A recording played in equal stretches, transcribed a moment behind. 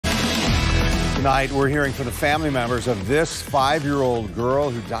Tonight, we're hearing from the family members of this 5-year-old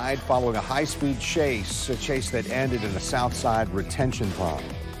girl who died following a high-speed chase, a chase that ended in a Southside retention pond.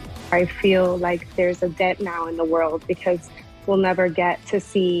 I feel like there's a debt now in the world because we'll never get to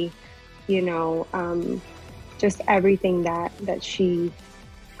see, just everything that she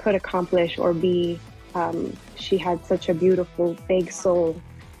could accomplish or be. She had such a beautiful, big soul.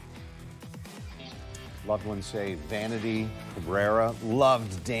 Loved ones say Vanity Cabrera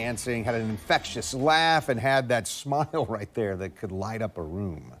loved dancing, had an infectious laugh, and had that smile right there that could light up a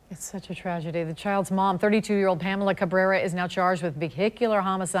room. It's such a tragedy. The child's mom, 32-year-old Pamela Cabrera, is now charged with vehicular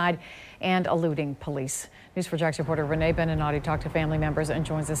homicide and eluding police. News4Jax reporter Renee Beninati talked to family members and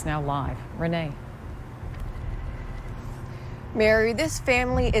joins us now live. Renee. Mary, this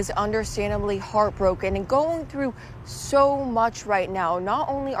family is understandably heartbroken and going through so much right now. Not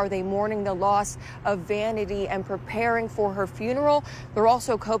only are they mourning the loss of Vanity and preparing for her funeral, they're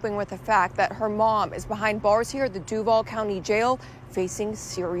also coping with the fact that her mom is behind bars here at the Duval County Jail facing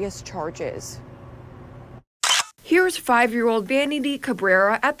serious charges. Here's 5-year-old Vanity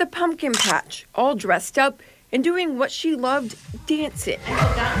Cabrera at the pumpkin patch, all dressed up and doing what she loved, dancing.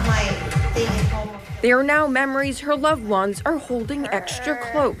 They are now memories her loved ones are holding extra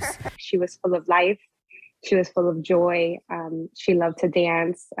close. She was full of life. She was full of joy. She loved to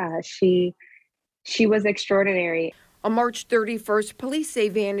dance. She was extraordinary. On March 31st, police say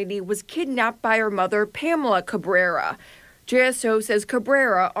Vanity was kidnapped by her mother, Pamela Cabrera. JSO says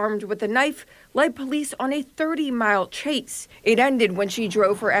Cabrera, armed with a knife, led police on a 30-mile chase. It ended when she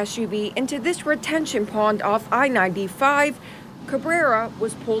drove her SUV into this retention pond off I-95. Cabrera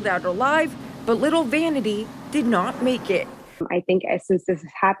was pulled out alive, but little Vanity did not make it. I think since this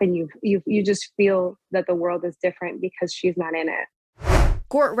has happened, you just feel that the world is different because she's not in it.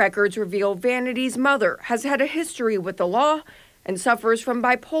 Court records reveal Vanity's mother has had a history with the law and suffers from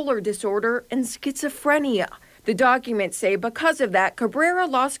bipolar disorder and schizophrenia. The documents say because of that, Cabrera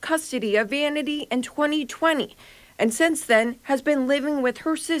lost custody of Vanity in 2020 and since then has been living with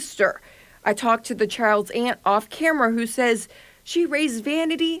her sister. I talked to the child's aunt off camera who says she raised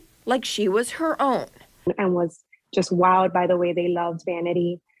Vanity like she was her own. And was just wowed by the way they loved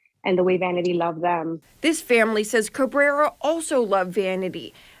Vanity and the way Vanity loved them. This family says Cabrera also loved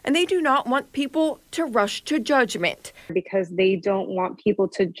Vanity, and they do not want people to rush to judgment. Because they don't want people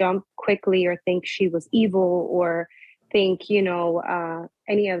to jump quickly or think she was evil or think,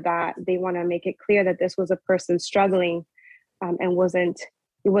 any of that. They want to make it clear that this was a person struggling and wasn't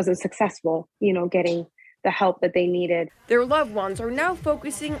successful, getting the help that they needed. Their loved ones are now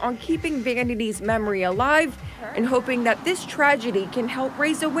focusing on keeping Vanity's memory alive and hoping that this tragedy can help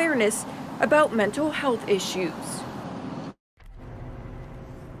raise awareness about mental health issues.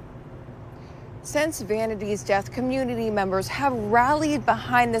 Since Vanity's death, community members have rallied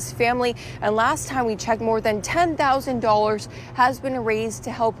behind this family, and last time we checked, more than $10,000 has been raised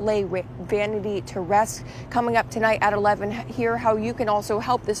to help lay Vanity to rest. Coming up tonight at 11, hear how you can also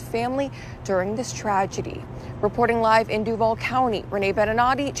help this family during this tragedy. Reporting live in Duval County, Renee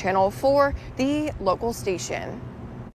Beninati, Channel 4, the local station.